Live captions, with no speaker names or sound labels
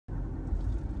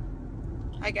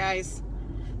Hi guys.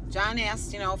 John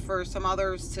asked, for some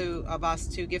others of us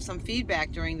to give some feedback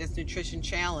during this nutrition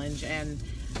challenge, and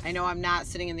I know I'm not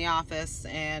sitting in the office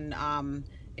and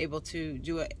able to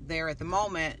do it there at the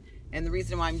moment. And the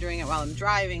reason why I'm doing it while I'm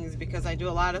driving is because I do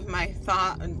a lot of my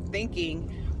thought and thinking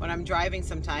when I'm driving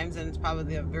sometimes, and it's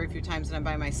probably the very few times that I'm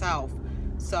by myself.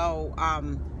 So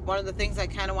one of the things I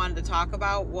kind of wanted to talk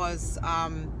about was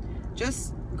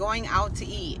just going out to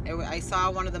eat. I saw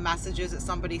one of the messages that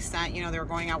somebody sent, they were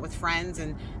going out with friends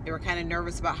and they were kind of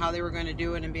nervous about how they were going to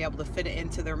do it and be able to fit it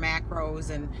into their macros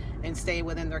and stay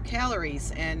within their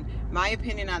calories. And my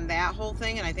opinion on that whole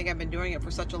thing, and I think I've been doing it for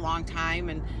such a long time,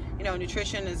 and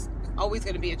nutrition is always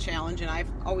going to be a challenge, and I've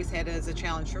always had it as a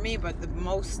challenge for me, but the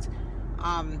most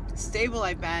stable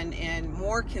I've been and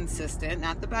more consistent,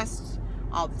 not the best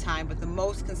all the time, but the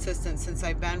most consistent since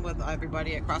I've been with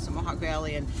everybody across the Mohawk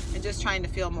Valley, and just trying to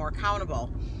feel more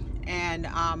accountable. And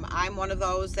I'm one of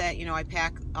those that I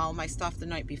pack all my stuff the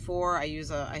night before. I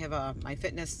have my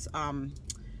fitness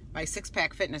my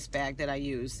 6-pack fitness bag that I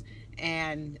use,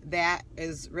 and that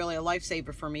is really a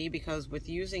lifesaver for me, because with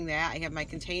using that I have my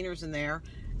containers in there.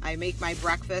 I make my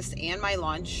breakfast and my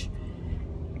lunch,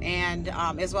 and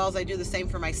as well as I do the same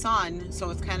for my son,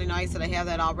 so it's kind of nice that I have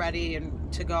that all ready and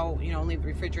to go, leave the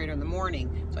refrigerator in the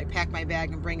morning. So I pack my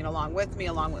bag and bring it along with me,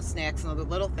 along with snacks and other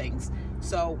little things.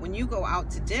 So when you go out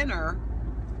to dinner,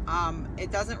 it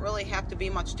doesn't really have to be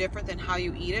much different than how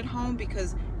you eat at home,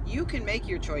 because you can make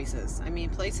your choices. I mean,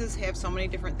 places have so many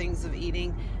different things of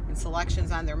eating and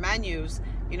selections on their menus.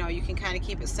 You can kind of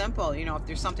keep it simple. If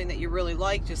there's something that you really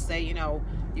like, just say,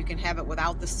 you can have it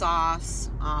without the sauce,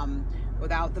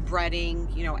 without the breading,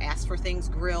 ask for things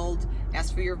grilled,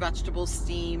 ask for your vegetables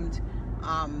steamed,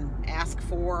 ask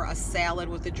for a salad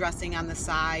with the dressing on the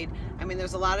side. I mean,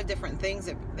 there's a lot of different things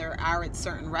that there are at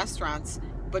certain restaurants,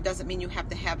 but doesn't mean you have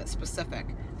to have it specific.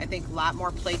 I think a lot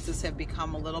more places have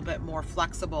become a little bit more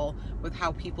flexible with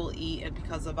how people eat, and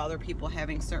because of other people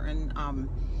having certain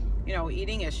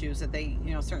eating issues, that they,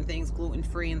 certain things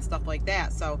gluten-free and stuff like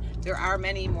that. So there are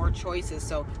many more choices.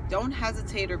 So don't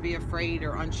hesitate or be afraid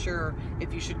or unsure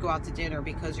if you should go out to dinner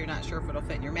because you're not sure if it'll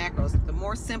fit in your macros. The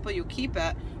more simple you keep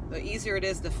it, the easier it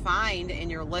is to find in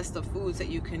your list of foods that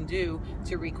you can do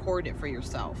to record it for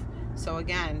yourself. So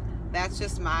again, that's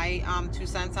just my 2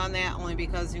 cents on that, only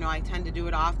because I tend to do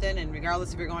it often, and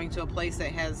regardless if you're going to a place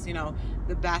that has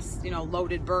the best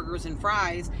loaded burgers and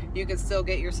fries, you can still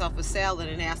get yourself a salad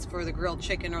and ask for the grilled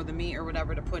chicken or the meat or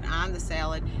whatever to put on the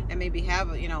salad, and maybe have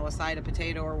a side of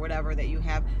potato or whatever that you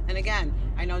have. And again,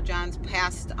 I know John's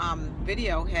past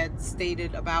video had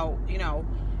stated about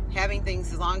having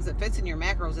things, as long as it fits in your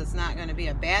macros, it's not going to be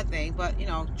a bad thing. But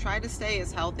try to stay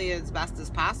as healthy as best as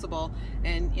possible,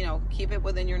 and keep it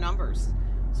within your numbers.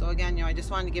 So again, I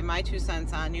just wanted to give my 2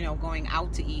 cents on going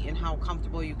out to eat and how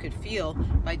comfortable you could feel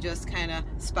by just kind of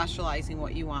specializing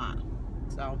what you want.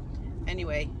 So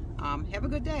anyway, have a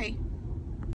good day.